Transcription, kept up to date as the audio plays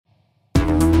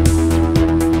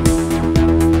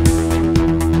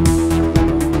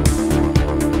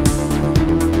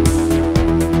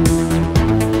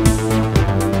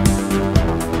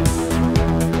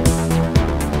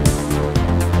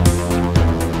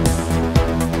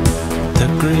The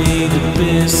great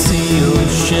abyss, the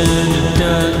ocean of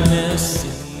darkness.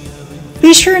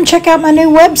 Be sure and check out my new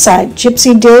website,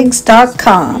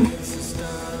 gypsydigs.com.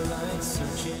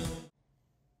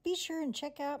 Be sure and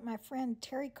check out my friend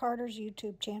Terry Carter's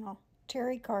YouTube channel,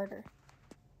 Terry Carter.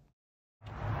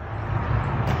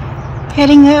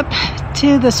 Heading up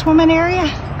to the swimming area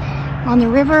on the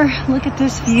river. Look at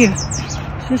this view.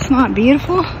 Is this not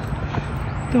beautiful?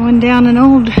 Going down an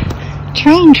old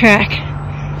train track.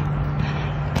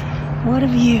 What a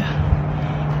view.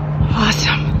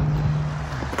 Awesome.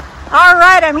 All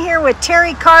right, I'm here with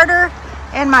Terry Carter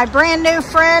and my brand new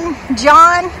friend,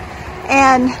 John.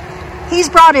 And he's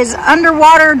brought his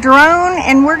underwater drone,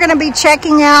 and we're gonna be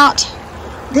checking out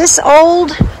this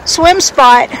old swim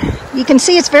spot. You can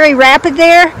see it's very rapid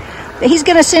there. He's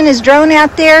gonna send his drone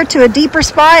out there to a deeper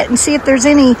spot and see if there's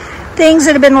any things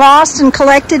that have been lost and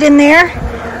collected in there.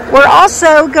 We're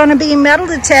also gonna be metal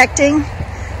detecting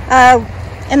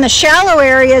in the shallow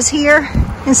areas here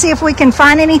and see if we can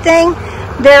find anything.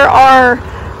 There are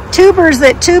tubers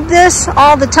that tube this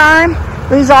all the time,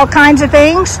 lose all kinds of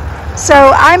things. So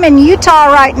I'm in Utah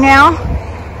right now,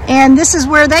 and this is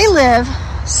where they live.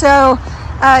 So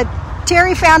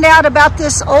Terry found out about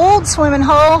this old swimming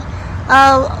hole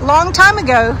a long time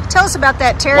ago. Tell us about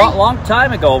that, Terry. Long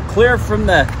time ago, clear from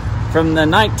the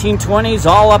 1920s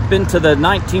all up into the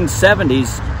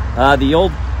 1970s.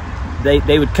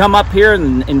 They would come up here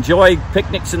and enjoy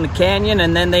picnics in the canyon,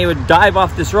 and then they would dive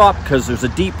off this rock because there's a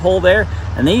deep hole there,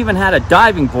 and they even had a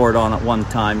diving board on it one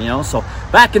time, you know. So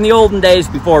back in the olden days,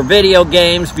 before video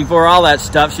games, before all that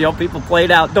stuff, you know, people played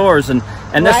outdoors, and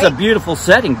this is a beautiful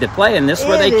setting to play in. This is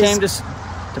where they came to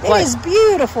play. It is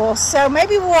beautiful. So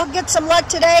maybe we'll get some luck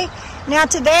today. Now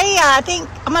today, I think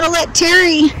I'm going to let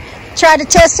Terry try to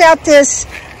test out this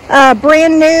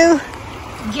brand new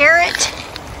Garrett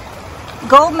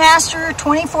Goldmaster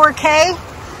 24K.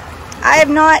 I have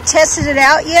not tested it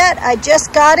out yet. I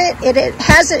just got it. It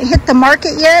hasn't hit the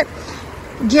market yet.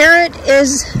 Garrett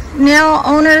is now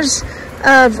owners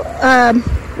of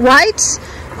White's,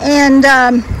 and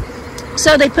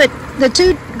so they put the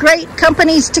two great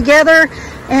companies together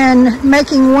and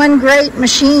making one great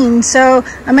machine. So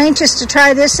I'm anxious to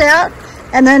try this out,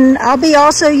 and then I'll be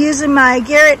also using my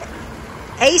Garrett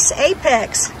Ace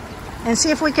Apex and see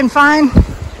if we can find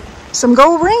some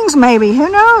gold rings, maybe. Who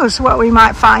knows what we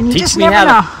might find? You just never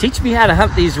know. Teach me how to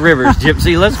hunt these rivers,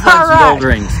 Gypsy. Let's find some gold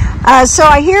rings. So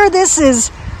I hear this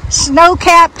is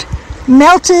snow-capped,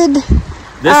 melted.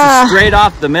 This is straight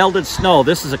off the melted snow.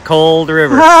 This is a cold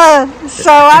river.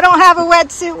 So I don't have a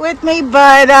wetsuit with me,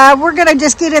 but we're going to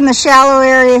just get in the shallow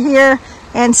area here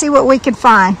and see what we can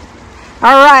find.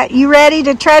 All right, you ready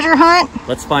to treasure hunt?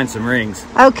 Let's find some rings.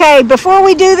 Okay, before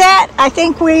we do that, I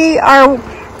think we are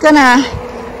going to,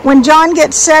 when John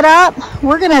gets set up,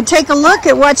 we're going to take a look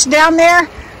at what's down there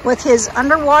with his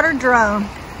underwater drone.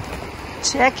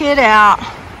 Check it out.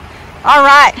 All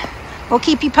right, we'll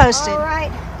keep you posted. All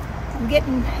right, I'm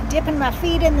dipping my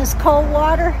feet in this cold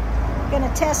water. Going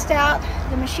to test out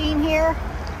the machine here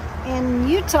in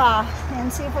Utah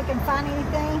and see if we can find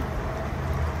anything.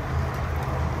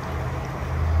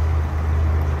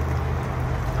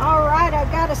 All right,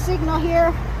 I've got a signal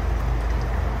here.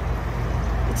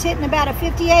 It's hitting about a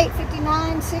 58,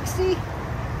 59, 60.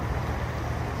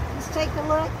 Let's take a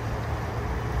look.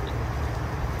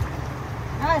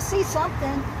 I see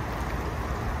something.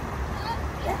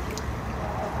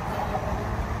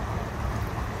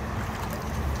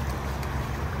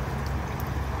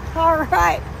 All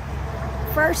right,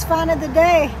 first find of the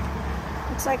day.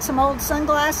 Looks like some old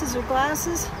sunglasses or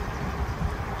glasses.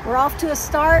 We're off to a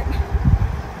start.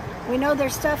 We know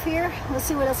there's stuff here. Let's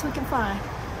see what else we can find.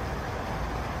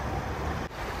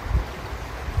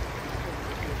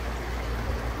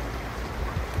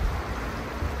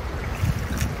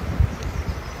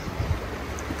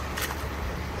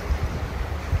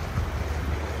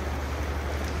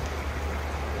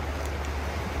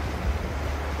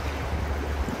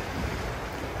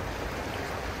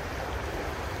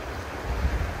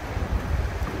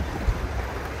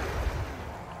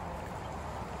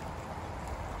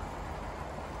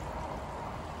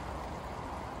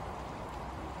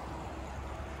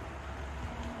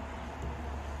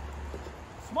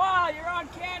 Small, you're on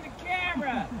candid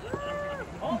camera.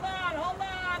 Hold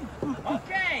on.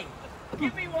 Okay,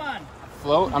 give me one.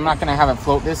 Float. I'm not going to have it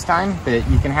float this time, but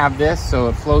you can have this so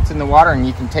it floats in the water, and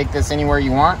you can take this anywhere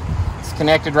you want. It's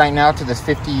connected right now to this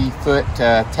 50-foot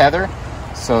tether,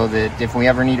 so that if we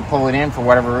ever need to pull it in for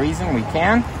whatever reason, we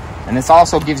can. And this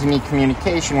also gives me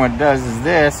communication. What it does is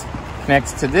this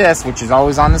connects to this, which is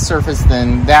always on the surface.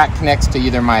 Then that connects to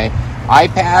either my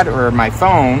iPad or my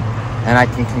phone, and I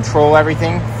can control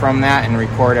everything from that and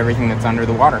record everything that's under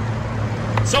the water.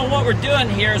 So what we're doing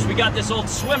here is we got this old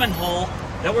swimming hole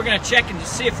that we're going to check and to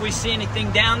see if we see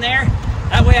anything down there.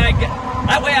 That way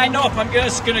I know if I'm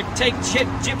just going to take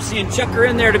Gypsy and chuck her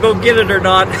in there to go get it or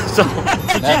not. So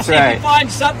That's Gypsy, right. if you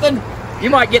find something, you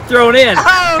might get thrown in.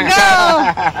 Oh no!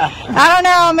 I don't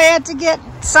know. I may have to get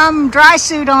some dry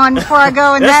suit on before I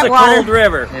go in that water. This is a cold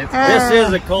river. This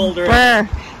is a cold river.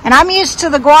 And I'm used to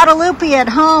the Guadalupe at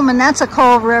home, and that's a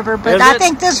cold river. But I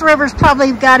think this river's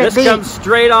probably got it beat. This comes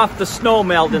straight off the snow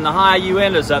melt in the high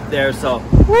Uintas up there. So.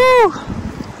 Woo!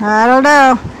 I don't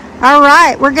know. All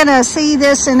right, we're gonna see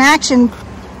this in action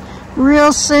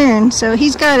real soon. So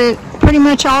he's got it pretty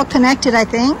much all connected, I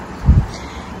think.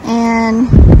 And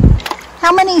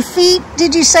how many feet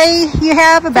did you say you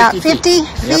have? About 50 feet?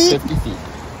 Yep, 50 feet.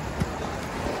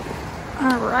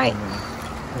 All right.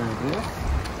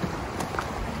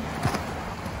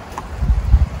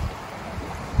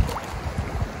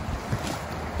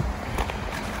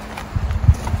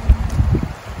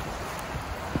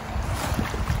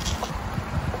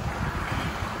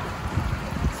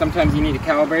 Sometimes you need to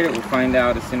calibrate it. We'll find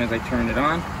out as soon as I turn it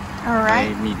on. All right.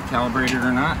 If I need to calibrate it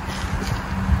or not.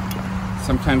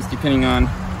 Sometimes, depending on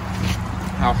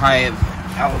how high of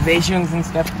elevations and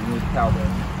stuff, you need to calibrate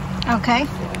it. Okay.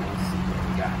 So we'll see what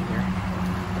we got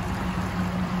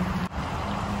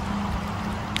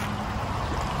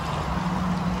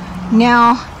here.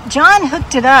 Now, John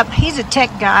hooked it up. He's a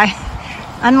tech guy.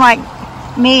 Unlike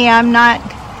me, I'm not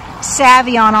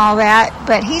savvy on all that,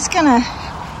 but he's gonna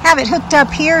have it hooked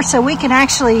up here so we can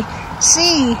actually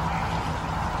see.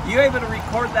 You able to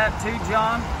record that too,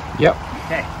 John? Yep.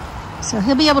 Okay. So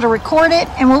he'll be able to record it,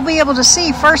 and we'll be able to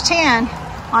see firsthand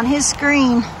on his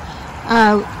screen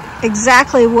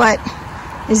exactly what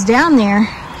is down there.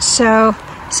 So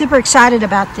super excited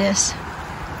about this.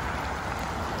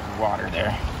 Water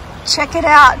there. Check it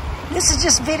out. This is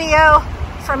just video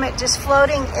from it just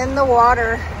floating in the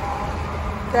water.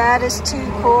 That is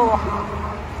too cool.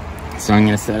 So I'm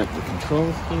going to set up the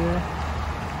controls here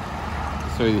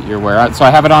so that you're aware. So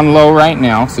I have it on low right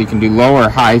now, so you can do low or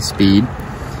high speed.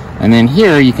 And then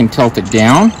here you can tilt it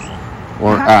down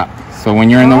or up. So when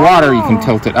you're in the water, you can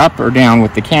tilt it up or down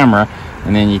with the camera,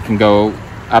 and then you can go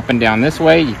up and down this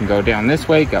way, you can go down this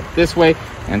way, up this way,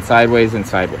 and sideways and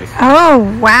sideways.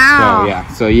 Oh, wow. So yeah,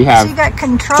 so you have you got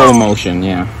control. full motion,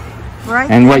 yeah.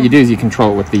 Right. And what you do is you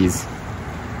control it with these.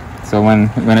 So when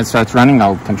it starts running,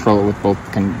 I'll control it with both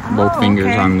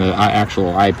fingers on the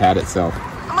actual iPad itself.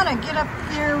 I'm gonna get up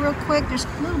there real quick. There's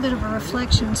a little bit of a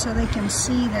reflection so they can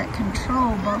see that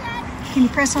control. But can you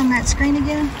press on that screen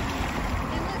again?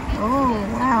 Oh,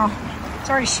 wow. It's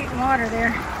already shooting water there.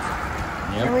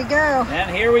 Yep. Here we go.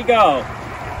 And here we go.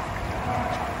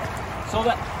 So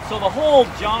the hole,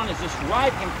 John, is just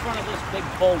right in front of this big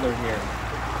boulder here.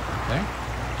 Okay.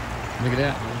 Look at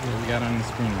that. Look what we got on the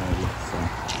screen already. So.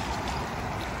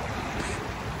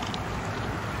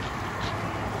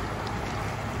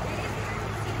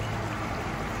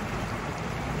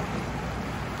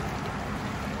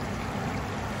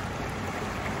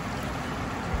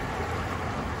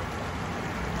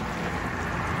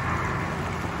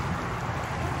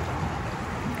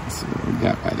 See what we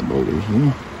got by the boulders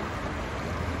here.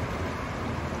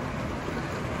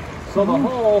 So the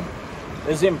hole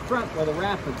is in front where the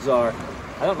rapids are.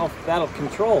 I don't know if that'll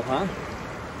control, huh?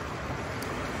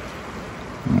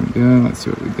 There we go. Let's see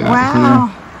what we got Wow.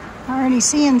 Already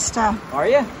seeing stuff. Are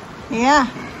you? Yeah. here.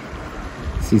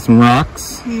 See some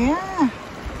rocks. Yeah.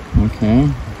 Okay.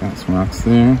 Got some rocks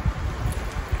there.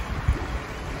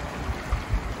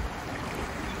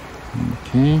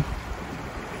 Okay.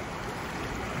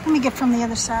 Let me get from the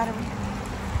other side of it.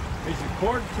 Is your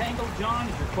cord tangled, John?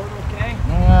 Is your cord okay?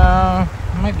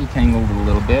 It might be tangled a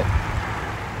little bit.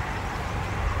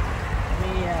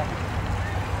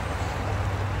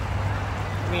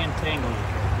 Let me untangle it.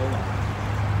 Hold on.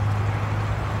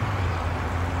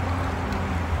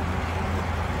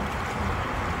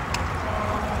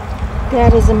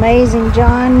 That is amazing,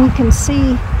 John. You can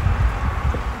see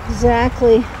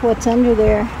exactly what's under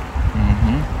there.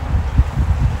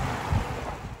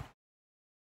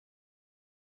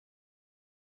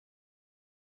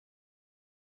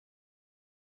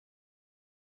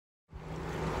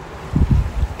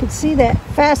 You can see that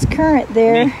fast current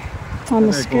there on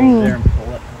the screen.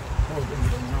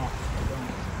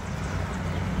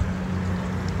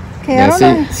 Okay, I don't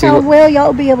know how well y'all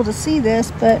will be able to see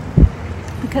this, but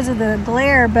because of the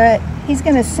glare, but he's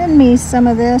going to send me some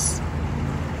of this.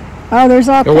 Oh, there's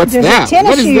all what's there's that? a tennis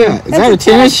What is shoe. that? Is that a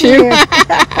tennis shoe?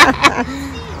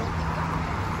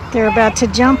 They're about to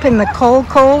jump in the cold,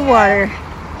 cold water.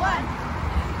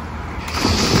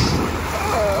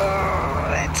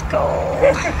 go.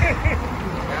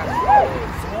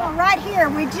 Well, right here,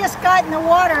 we just got in the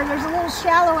water. There's a little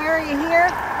shallow area here,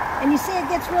 and you see it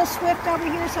gets real swift over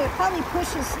here, so it probably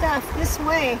pushes stuff this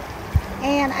way.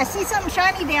 And I see something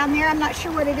shiny down there. I'm not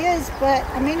sure what it is, but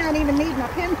I may not even need my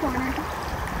pin pointer.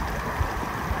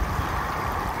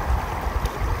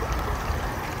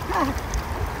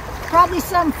 Probably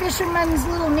some fisherman's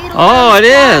little needle. Oh, it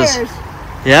pliers. is.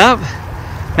 Yep.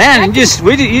 Man,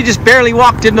 you just barely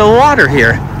walked into the water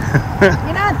here.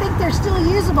 You know, I think they're still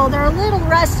usable. They're a little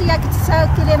rusty. I could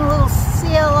soak it in a little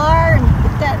CLR and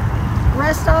get that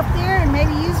rust off there and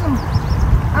maybe use them.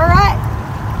 All right,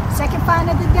 second find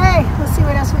of the day. Let's see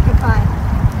what else we can find.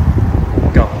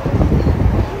 Go.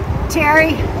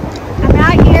 Terry, I'm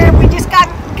out here. We just got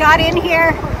in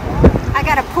here. I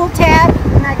got a pull tab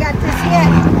and I got this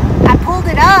hit. I pulled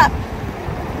it up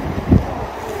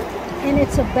and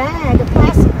it's a bag, a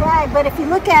plastic bag, but if you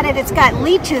look at it, it's got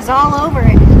leeches all over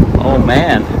it. Oh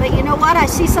man. But you know what? I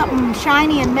see something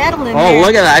shiny and metal in there. Oh,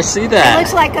 look at that. I see that. It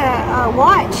looks like a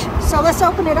watch. So let's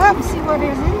open it up and see what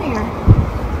is in there.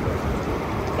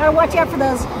 Gotta watch out for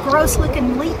those gross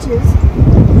looking leeches.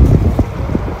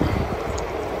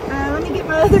 Let me get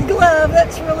my other glove.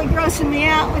 That's really grossing me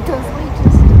out with those leeches.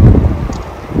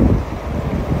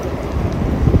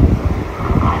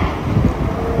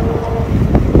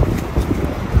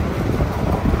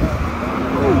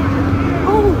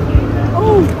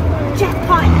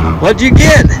 What'd you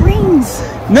get? Rings.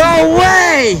 No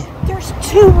way! There's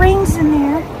 2 rings in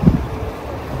there.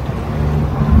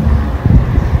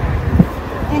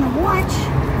 And a watch.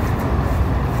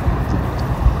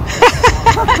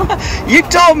 You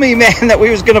told me, man, that we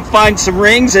was gonna find some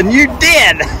rings, and you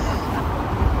did.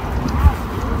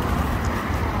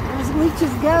 Those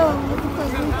leeches go. Look at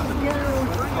those leeches go.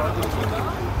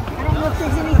 I don't know if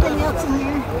there's anything else in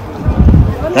there.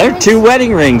 They're 2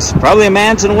 wedding rings. Probably a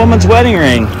man's and a woman's wedding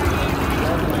ring.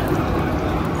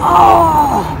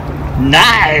 Oh!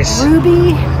 Nice!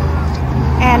 Ruby.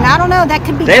 And I don't know, that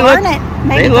could be garnet.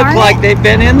 Maybe they look garnet. like they've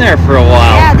been in there for a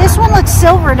while. Yeah, this one looks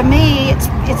silver to me.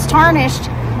 It's tarnished.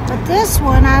 But this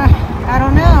one, I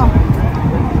don't know.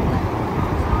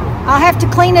 I'll have to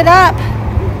clean it up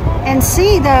and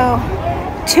see though.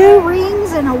 2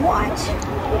 rings and a watch.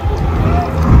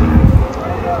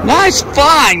 Nice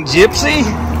find, Gypsy.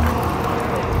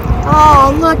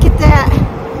 Oh, look at that.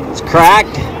 It's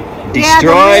cracked, destroyed.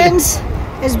 Yeah, the lens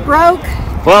is broke.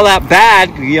 Well, that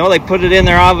bag, you know, they put it in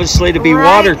there obviously to be Right,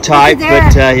 watertight, look at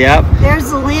but there. yep. There's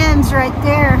the lens right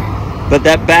there. But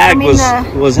that bag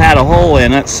had a hole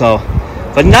in it, so.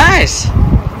 But nice.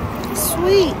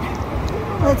 Sweet.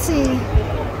 Let's see.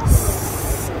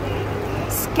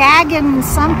 Skagen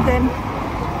something.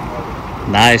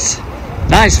 Nice.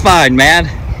 Nice find, man.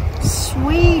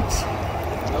 Sweet.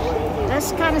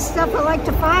 That's the kind of stuff I like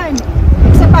to find.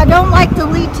 Except I don't like the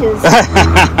leeches.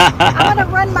 I'm going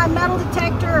to run my metal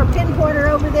detector or pin pointer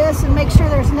over this and make sure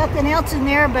there's nothing else in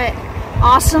there, but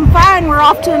awesome find. We're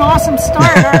off to an awesome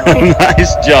start, aren't we?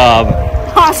 Nice job.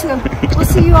 Awesome. We'll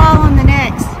see you all on the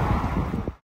next.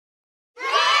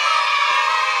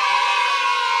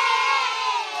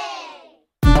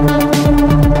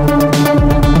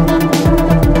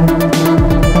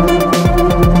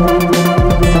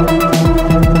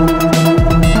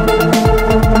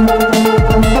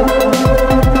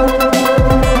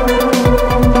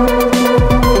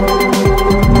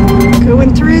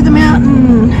 Going through the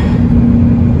mountain,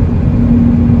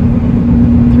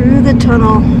 through the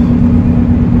tunnel.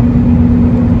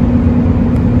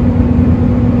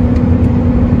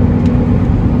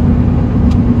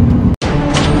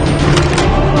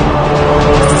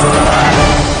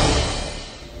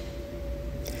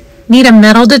 Need a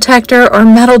metal detector or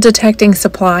metal detecting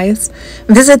supplies?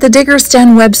 Visit the Digger's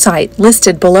Den website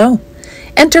listed below.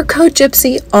 Enter code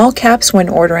GYPSY, all caps, when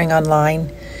ordering online.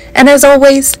 And as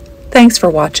always, thanks for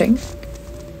watching.